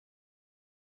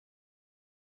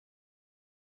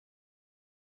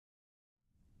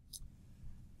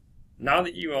Now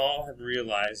that you all have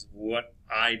realized what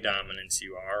eye dominance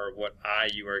you are, or what eye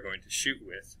you are going to shoot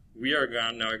with, we are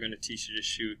now going to teach you to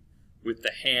shoot with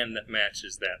the hand that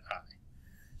matches that eye.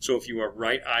 So if you are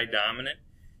right eye dominant,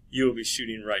 you will be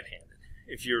shooting right-handed.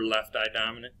 If you're left eye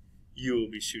dominant, you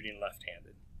will be shooting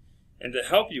left-handed. And to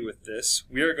help you with this,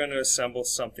 we are going to assemble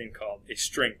something called a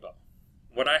string bow.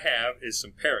 What I have is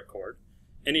some paracord.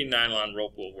 Any nylon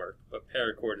rope will work, but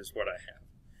paracord is what I have.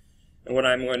 And what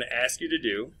I'm going to ask you to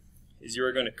do is you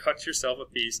are going to cut yourself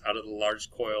a piece out of the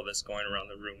large coil that's going around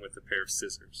the room with a pair of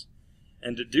scissors.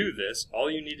 And to do this,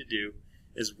 all you need to do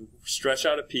is stretch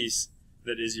out a piece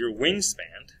that is your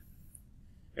wingspan.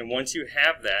 And once you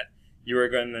have that, you are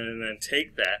going to then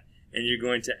take that and you're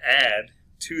going to add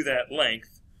to that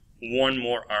length one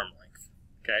more arm length.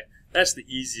 Okay? That's the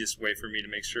easiest way for me to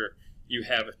make sure you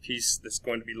have a piece that's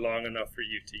going to be long enough for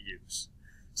you to use.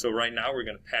 So right now we're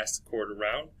going to pass the cord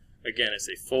around. Again, it's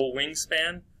a full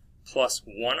wingspan plus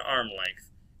one arm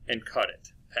length, and cut it.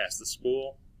 Pass the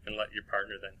spool and let your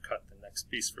partner then cut the next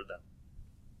piece for them.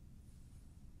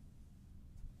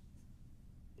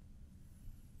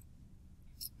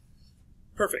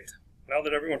 Perfect. Now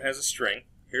that everyone has a string,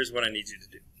 here's what I need you to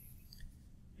do.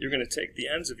 You're going to take the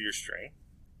ends of your string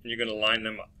and you're going to line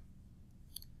them up.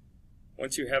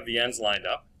 Once you have the ends lined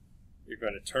up, you're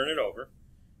going to turn it over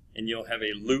and you'll have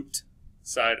a looped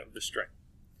side of the string.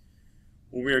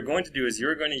 What we are going to do is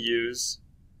you're going to use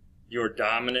your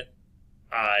dominant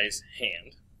eye's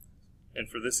hand. And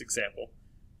for this example,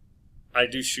 I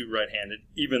do shoot right-handed,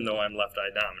 even though I'm left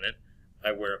eye dominant.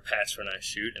 I wear a patch when I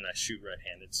shoot, and I shoot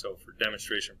right-handed. So for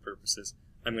demonstration purposes,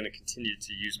 I'm going to continue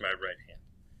to use my right hand.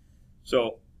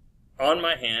 So on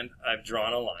my hand, I've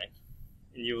drawn a line,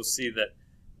 and you will see that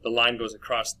the line goes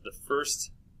across the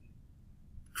first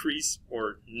crease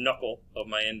or knuckle of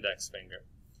my index finger.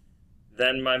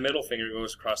 Then my middle finger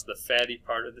goes across the fatty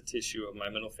part of the tissue of my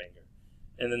middle finger.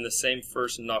 And then the same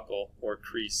first knuckle or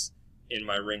crease in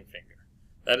my ring finger.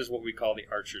 That is what we call the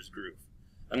archer's groove.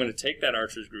 I'm going to take that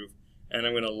archer's groove and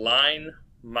I'm going to line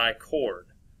my cord,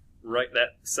 right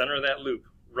that center of that loop,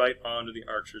 right onto the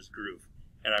archer's groove.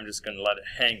 And I'm just going to let it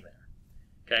hang there.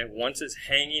 Okay, once it's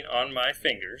hanging on my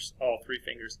fingers, all three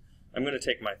fingers, I'm going to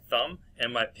take my thumb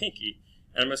and my pinky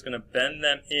and I'm just going to bend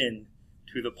them in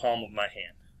to the palm of my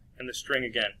hand. And the string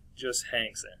again just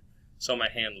hangs there. So my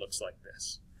hand looks like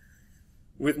this.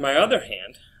 With my other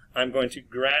hand, I'm going to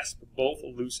grasp both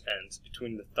loose ends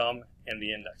between the thumb and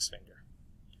the index finger.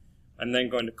 I'm then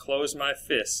going to close my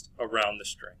fist around the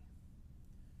string.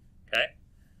 Okay?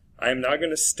 I am now going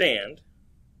to stand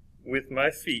with my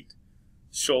feet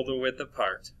shoulder width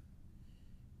apart.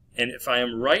 And if I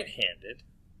am right-handed,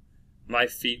 my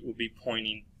feet will be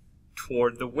pointing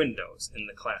toward the windows in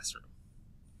the classroom.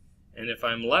 And if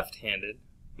I'm left-handed,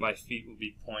 my feet will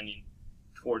be pointing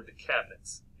toward the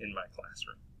cabinets in my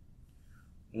classroom.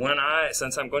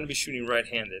 Since I'm going to be shooting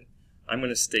right-handed, I'm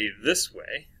going to stay this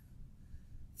way,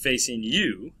 facing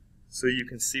you, so you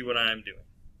can see what I'm doing.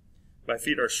 My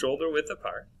feet are shoulder width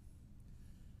apart.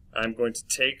 I'm going to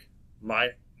take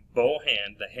my bow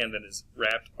hand, the hand that is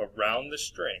wrapped around the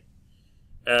string,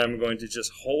 and I'm going to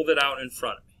just hold it out in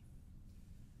front of me.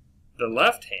 The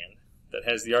left hand that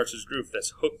has the archer's groove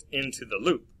that's hooked into the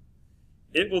loop,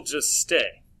 it will just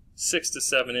stay 6 to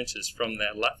 7 inches from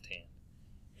that left hand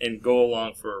and go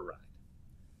along for a ride.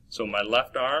 So my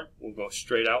left arm will go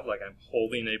straight out like I'm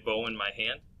holding a bow in my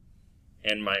hand,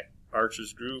 and my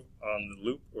archer's groove on the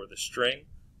loop or the string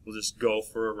will just go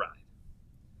for a ride.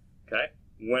 Okay?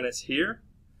 When it's here,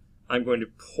 I'm going to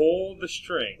pull the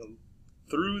string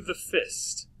through the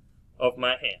fist of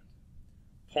my hand.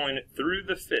 Point it through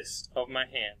the fist of my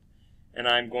hand. And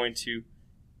I'm going to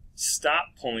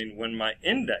stop pulling when my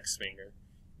index finger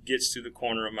gets to the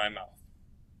corner of my mouth.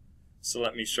 So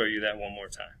let me show you that one more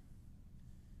time.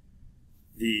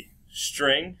 The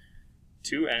string,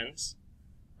 two ends,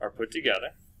 are put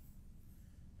together.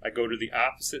 I go to the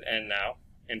opposite end now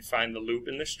and find the loop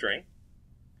in the string.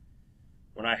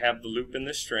 When I have the loop in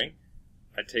the string,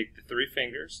 I take the 3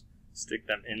 fingers, stick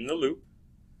them in the loop,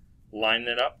 line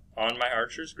it up on my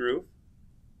archer's groove,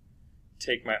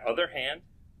 take my other hand,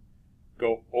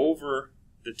 go over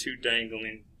the 2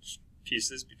 dangling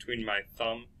pieces between my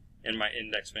thumb and my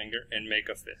index finger and make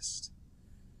a fist.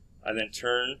 I then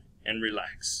turn and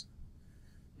relax.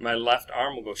 My left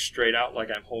arm will go straight out like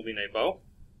I'm holding a bow.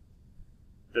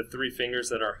 The 3 fingers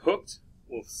that are hooked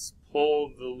will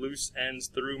pull the loose ends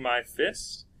through my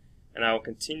fist, and I will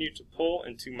continue to pull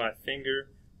until my finger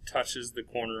touches the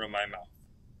corner of my mouth.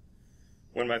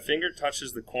 When my finger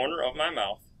touches the corner of my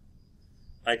mouth,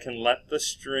 I can let the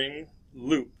string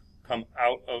loop come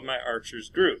out of my archer's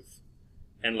groove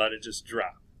and let it just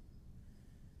drop.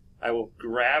 I will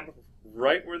grab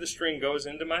right where the string goes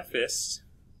into my fist,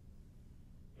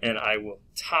 and I will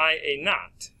tie a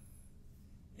knot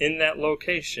in that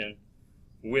location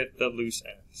with the loose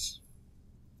ends.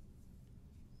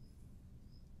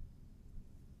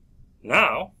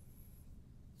 Now,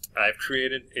 I've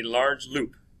created a large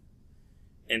loop,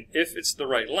 and if it's the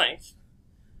right length,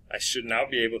 I should now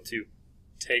be able to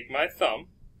take my thumb,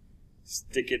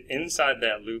 stick it inside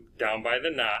that loop down by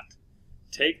the knot,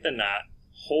 take the knot,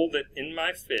 hold it in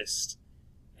my fist,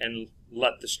 and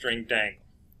let the string dangle.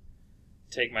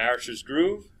 Take my archer's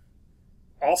groove,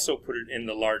 also put it in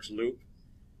the large loop,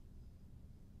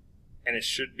 and it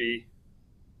should be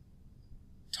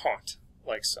taut,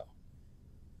 like so.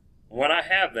 When I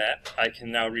have that, I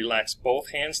can now relax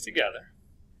both hands together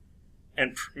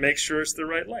and make sure it's the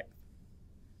right length.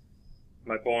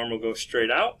 My bow arm will go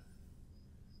straight out.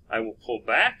 I will pull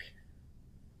back.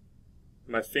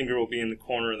 My finger will be in the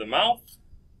corner of the mouth.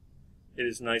 It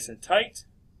is nice and tight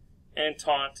and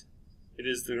taut. It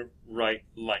is the right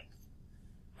length.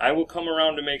 I will come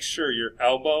around to make sure your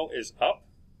elbow is up.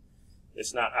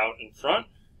 It's not out in front.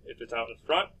 If it's out in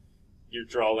front, your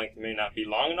draw length may not be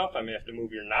long enough. I may have to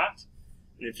move your knot.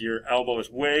 And if your elbow is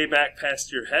way back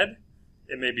past your head,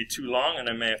 it may be too long and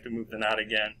I may have to move the knot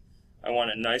again. I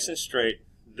want it nice and straight.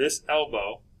 This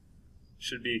elbow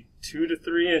should be 2 to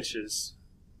 3 inches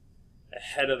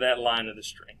ahead of that line of the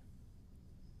string.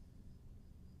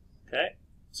 Okay?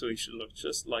 So he should look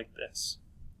just like this.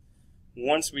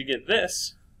 Once we get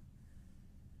this,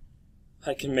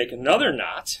 I can make another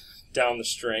knot down the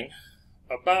string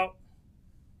about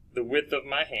the width of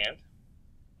my hand,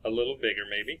 a little bigger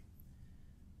maybe,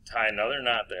 tie another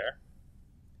knot there,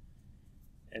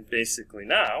 and basically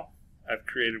now I've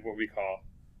created what we call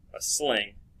a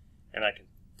sling, and I can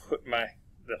put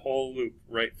the whole loop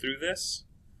right through this,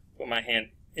 put my hand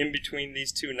in between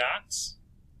these two knots,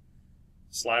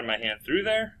 slide my hand through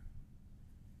there,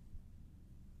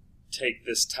 take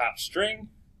this top string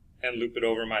and loop it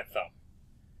over my thumb.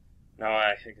 Now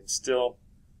I can still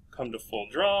come to full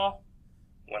draw.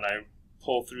 When I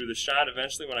pull through the shot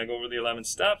eventually, when I go over the 11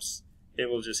 steps, it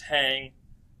will just hang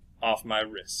off my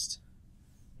wrist.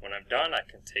 When I'm done, I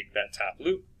can take that top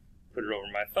loop, put it over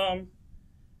my thumb,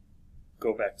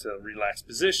 go back to relaxed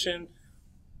position,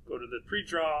 go to the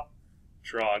pre-draw,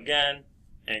 draw again,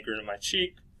 anchor in my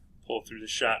cheek, pull through the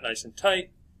shot nice and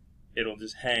tight. It'll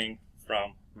just hang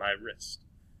from my wrist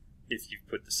if you've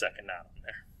put the second knot on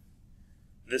there.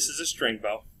 This is a string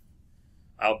bow.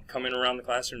 I'll come in around the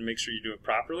classroom and make sure you do it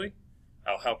properly.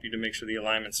 I'll help you to make sure the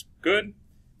alignment's good.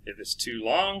 If it's too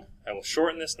long, I will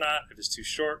shorten this knot. If it's too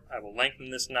short, I will lengthen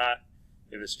this knot.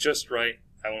 If it's just right,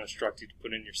 I will instruct you to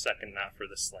put in your second knot for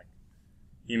the sling.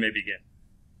 You may begin.